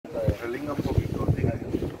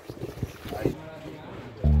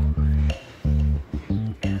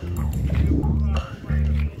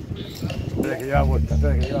lleva vuelta,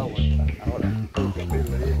 espera que lleva vuelta. Ahora, tengo que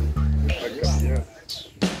abrirle ahí.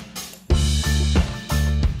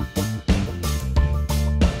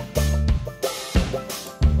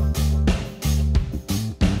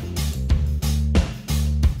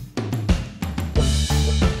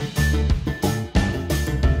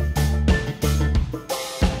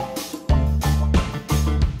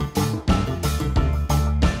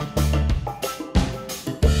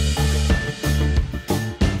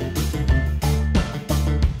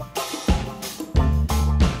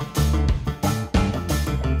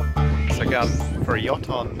 Out for a yacht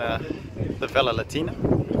on the Vela Latina.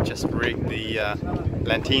 Just rigged the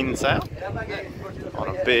lantern sail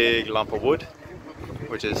on a big lump of wood,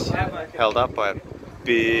 which is held up by a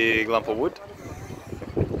big lump of wood,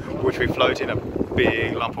 which we float in a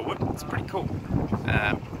big lump of wood. It's pretty cool.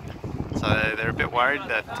 So they're a bit worried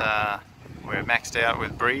that we're maxed out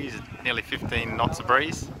with breeze, nearly 15 knots of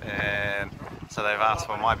breeze, and so they've asked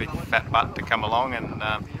for my big fat butt to come along and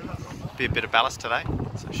be a bit of ballast today.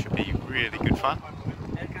 So it should be really good fun.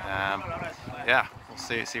 Yeah,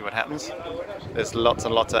 we'll see what happens. There's lots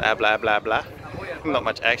and lots of blah blah blah. Not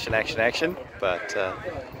much action, but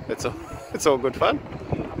it's all good fun.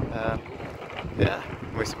 Yeah,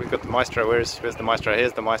 we've got the maestro. Where's the maestro?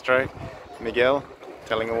 Here's the maestro, Miguel,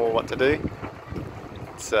 telling them all what to do.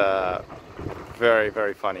 It's very,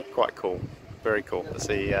 very funny, quite cool, very cool to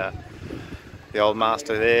see the old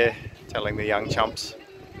master there telling the young chumps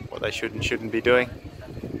what they should and shouldn't be doing.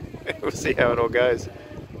 We'll see how it all goes.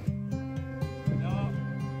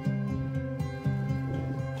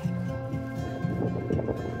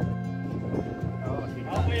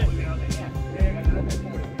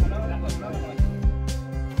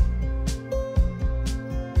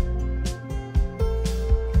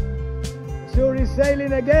 Sure is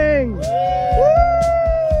sailing again!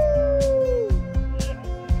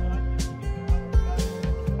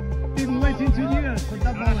 Been waiting 2 years for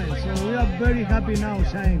that moment, so we are very happy now,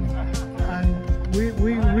 Shayne. And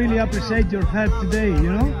we really appreciate your help today,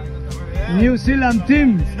 you know? New Zealand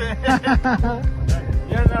team!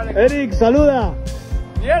 Eric, saluda!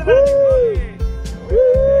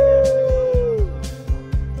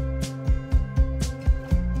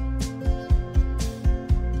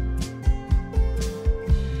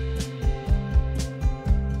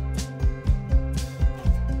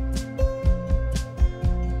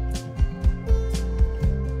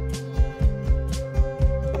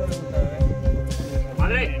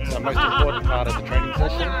 The most important part of the training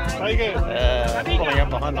session. Pulling up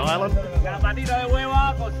behind the island,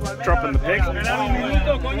 dropping the peg,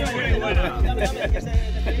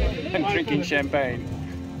 and drinking champagne.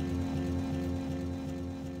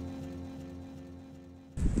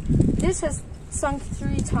 This has sunk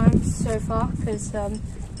 3 times so far because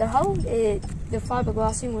the hull, the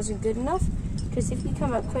fibreglassing wasn't good enough. Because if you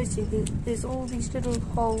come up closer, there's all these little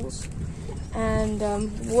holes, and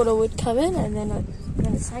water would come in, and then it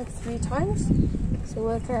sank 3 times. So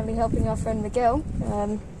we're currently helping our friend Miguel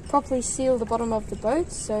properly seal the bottom of the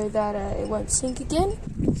boat so that it won't sink again.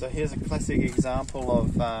 So here's a classic example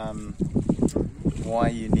of why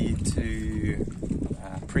you need to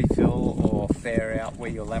pre-fill or fair out where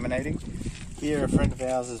you're laminating. Here a friend of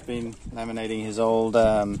ours has been laminating his old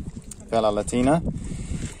Vela Latina,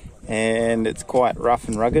 and it's quite rough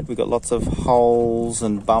and rugged. We've got lots of holes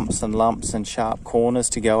and bumps and lumps and sharp corners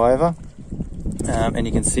to go over. And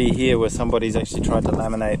you can see here where somebody's actually tried to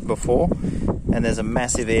laminate before, and there's a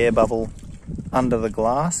massive air bubble under the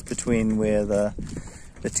glass between where the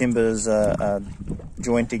timbers are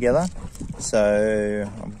joined together. So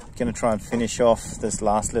I'm going to try and finish off this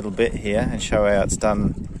last little bit here and show how it's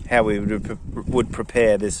done, how we would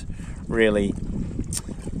prepare this really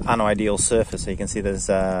unideal surface. So you can see there's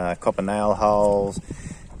copper nail holes,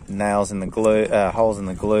 nails in the glue, holes in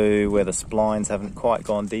the glue where the splines haven't quite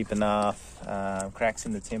gone deep enough, cracks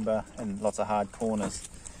in the timber, and lots of hard corners.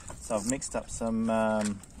 So I've mixed up some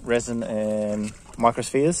resin and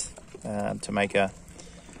microspheres to make a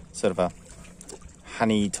sort of a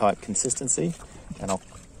honey type consistency, and I'll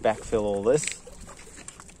backfill all this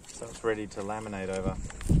so it's ready to laminate over.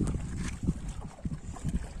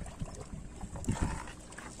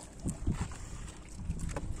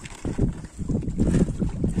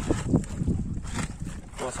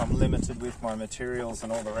 Of course, I'm limited with my materials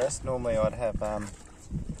and all the rest. Normally I'd have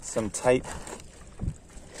some tape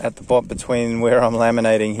at the bottom between where I'm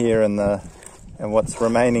laminating here and what's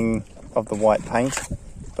remaining of the white paint,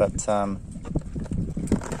 but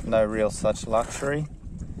no real such luxury.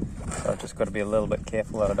 So I've just got to be a little bit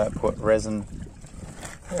careful that I don't put resin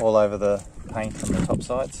all over the paint on the top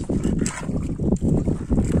sides.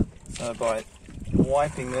 So by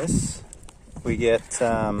wiping this we get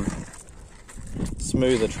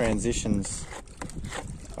smoother transitions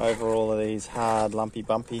over all of these hard, lumpy,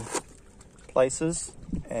 bumpy places,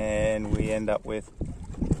 and we end up with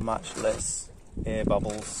much less air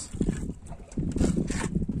bubbles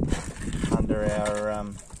under our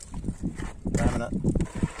laminate.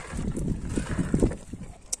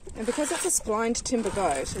 And because it's a splined timber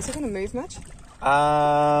boat, is it going to move much?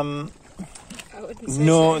 I wouldn't say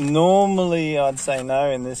No, so. normally I'd say no.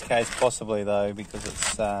 In this case, possibly though, because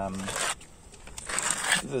it's the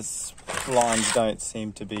splines don't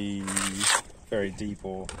seem to be very deep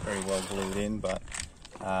or very well glued in, but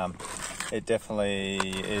it definitely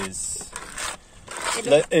is.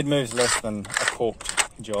 It moves less than a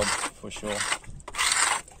corked job for sure.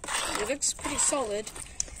 It looks pretty solid.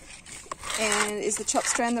 And is the chop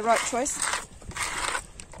strand the right choice?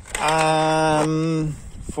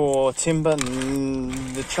 For timber,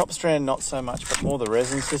 the chop strand not so much, but more the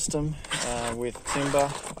resin system. With timber,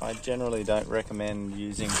 I generally don't recommend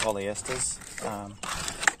using polyesters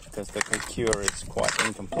because the cure is quite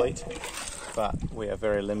incomplete, but we are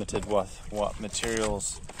very limited with what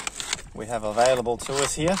materials we have available to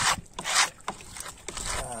us here,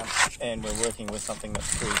 and we're working with something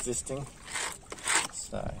that's pre-existing,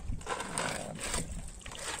 so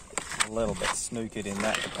a little bit snookered in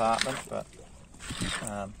that department, but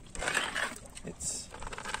it's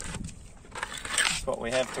what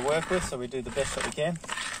we have to work with, so we do the best that we can.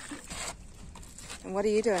 And what are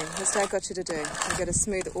you doing? What's Dad got you to do? You've got to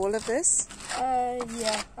smooth all of this?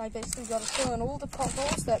 Yeah, I basically got to fill in all the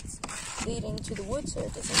potholes that's leading to the wood so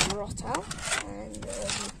it doesn't rot out and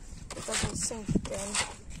it doesn't sink again.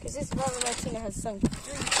 Because this Vela Latina has sunk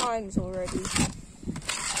 3 times already.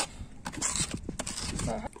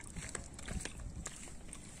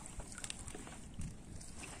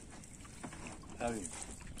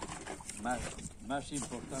 Más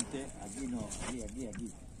importante, aquí no,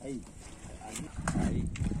 aquí. Ahí.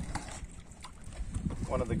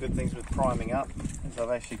 One of the good things with priming up is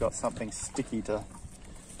I've actually got something sticky to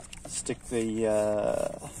stick the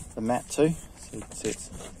mat to. So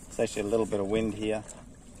it's actually a little bit of wind here,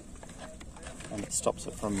 and it stops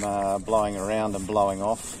it from blowing around and blowing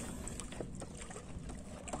off.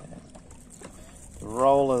 The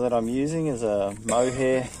roller that I'm using is a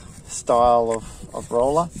mohair style of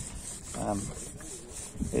roller.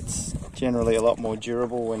 It's generally a lot more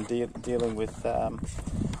durable when dealing with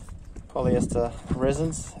polyester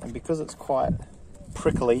resins, and because it's quite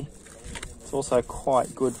prickly, it's also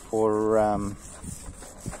quite good for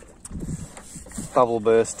bubble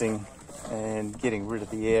bursting and getting rid of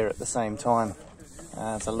the air at the same time.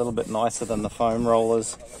 It's a little bit nicer than the foam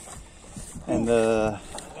rollers and the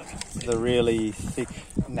really thick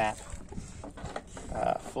nap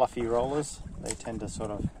fluffy rollers. They tend to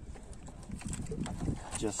sort of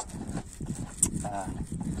just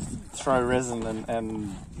throw resin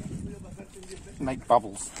and make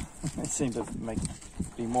bubbles. They seem to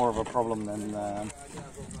be more of a problem than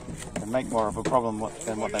make more of a problem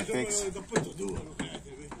than what they fix. Have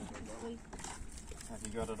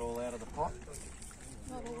you got it all out of the pot?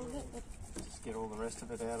 Not all of it, but Just get all the rest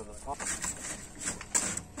of it out of the pot.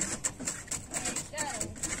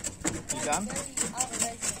 You done?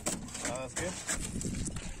 Oh, that's good.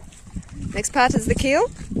 Next part is the keel.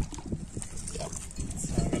 Yep.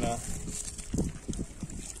 So I'm going to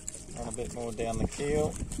run a bit more down the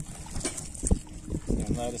keel.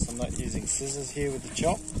 You'll notice I'm not using scissors here with the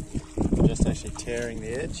chop. I'm just actually tearing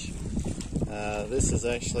the edge. This is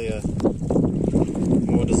actually a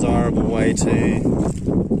more desirable way to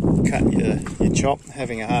cut your chop.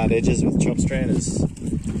 Having a hard edges with chop strand is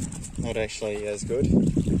not actually as good.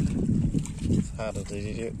 It's harder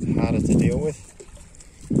to deal with.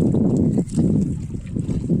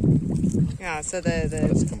 Yeah, so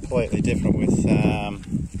It's completely different with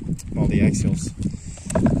multi-axials.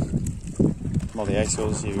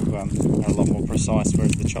 Multi-axials, you are a lot more precise,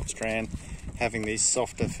 whereas the chop strand, having these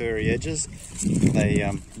softer furry edges, they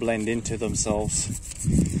blend into themselves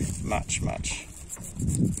much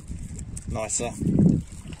nicer.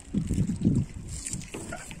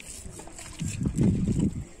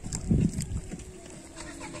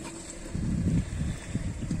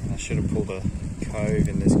 I should have pulled a cove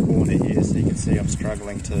in this corner here so you can see I'm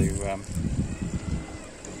struggling to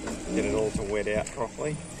get it all to wet out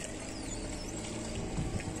properly.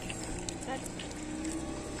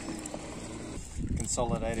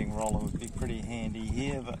 Consolidating roller would be pretty handy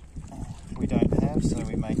here, but we don't have, so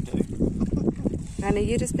we make do. And are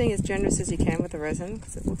you just being as generous as you can with the resin?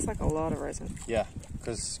 Because it looks like a lot of resin. Yeah,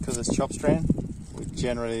 because it's chop strand, we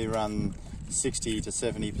generally run 60 to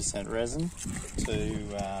 70% resin to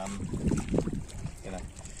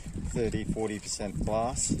 30-40%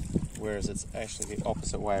 glass, whereas it's actually the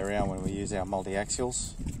opposite way around when we use our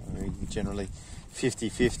multi-axials. We generally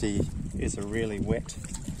 50-50 is a really wet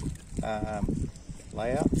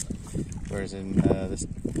layout, whereas in this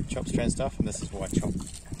chop strand stuff, and this is why chop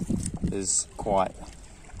is quite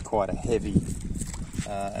a heavy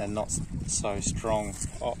and not so strong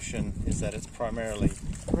option, is that it's primarily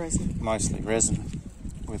Resin. mostly resin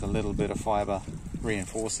with a little bit of fibre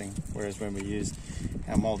reinforcing, whereas when we use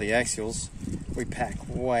our multi-axials we pack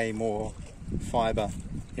way more fibre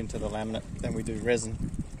into the laminate than we do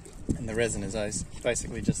resin, and the resin is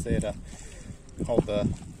basically just there to hold the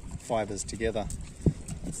fibres together.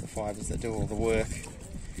 It's the fibres that do all the work,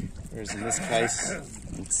 whereas in this case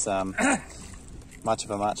it's much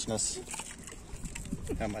of a muchness.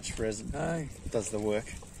 How much resin does the work.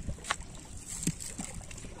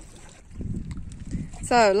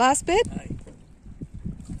 So, last bit.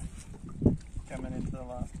 Coming into the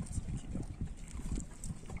last bit.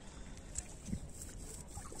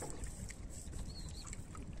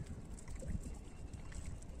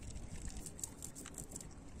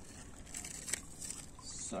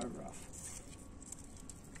 So rough.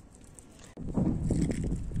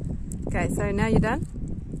 Okay, so now you're done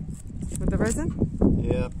with the resin?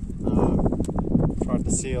 Yep. Tried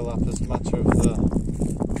to seal up as much of the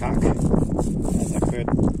caulk as I could.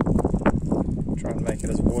 Try and make it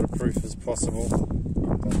as waterproof as possible.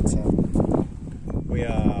 But we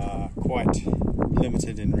are quite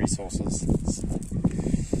limited in resources. So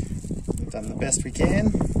we've done the best we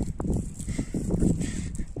can.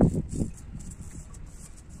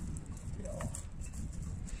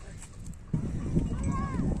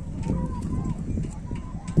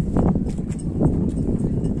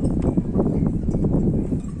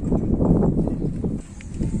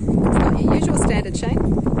 Shayne?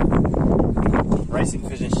 Racing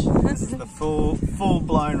finish. This is the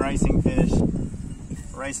full-blown racing finish.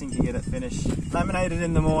 Racing to get it finished. Laminated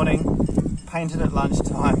in the morning, painted at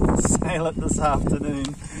lunchtime, sail it this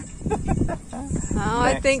afternoon.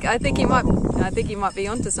 I think you might be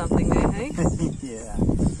onto something there, hey? Yeah,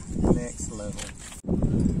 next level.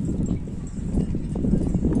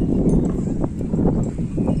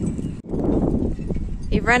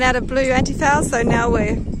 You've run out of blue antifouls, so now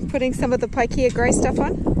we're putting some of the Pikea grey stuff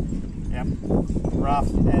on. Yep, rough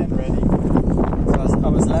and ready. So I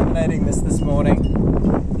was laminating this morning,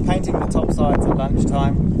 painting the top sides at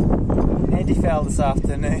lunchtime, antifoul this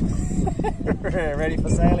afternoon, ready for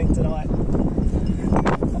sailing tonight.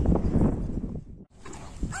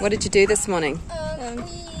 What did you do this morning? We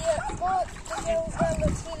bought the Vela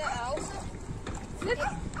Latina out.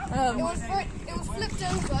 It was flipped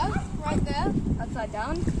over right there, upside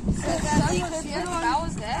down. So that you could put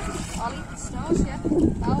bowels there. I'll eat the stars, yeah.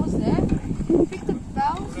 Bowels there. Pick the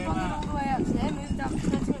bowels, swung it all the way up there, moved up to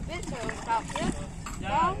a bit, so it was about here.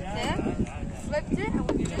 Bow there, flipped it,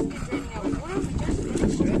 and we just did draining out water. We just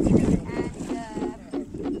finished.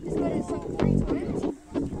 And just let it sink 3 times.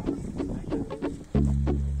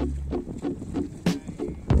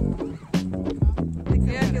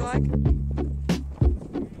 Yeah, if you like.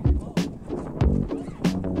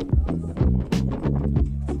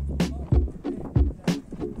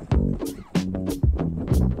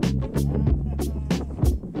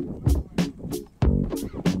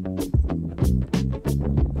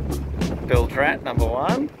 Bilge rat number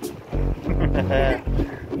 1.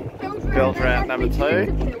 Bilge rat number 2.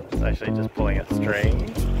 It's actually just pulling a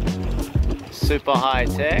string. Super high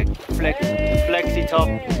tech, flexi top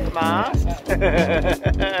mast.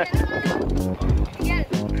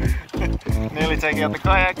 Nearly taking out the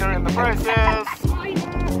kayaker in the process.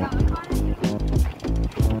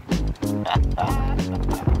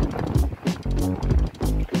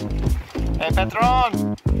 Hey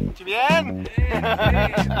patron, tu bien?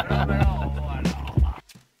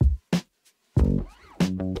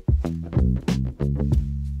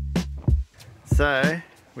 So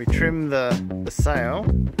we trim the sail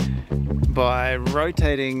by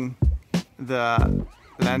rotating the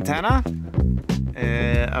lantana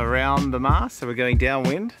around the mast, so we're going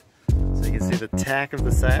downwind. So you can see the tack of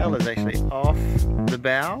the sail is actually off the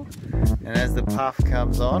bow, and as the puff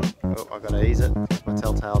comes on, oh, I've got to ease it, my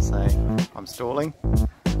telltale saying I'm stalling.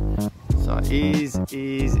 So ease,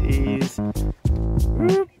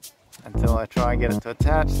 whoop, until I try and get it to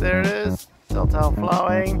attach. There it is, telltale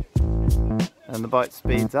flowing, and the boat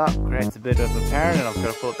speeds up, creates a bit of a parent, and I've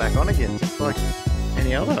got to pull it back on again, just like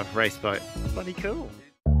any other race boat. Bloody cool.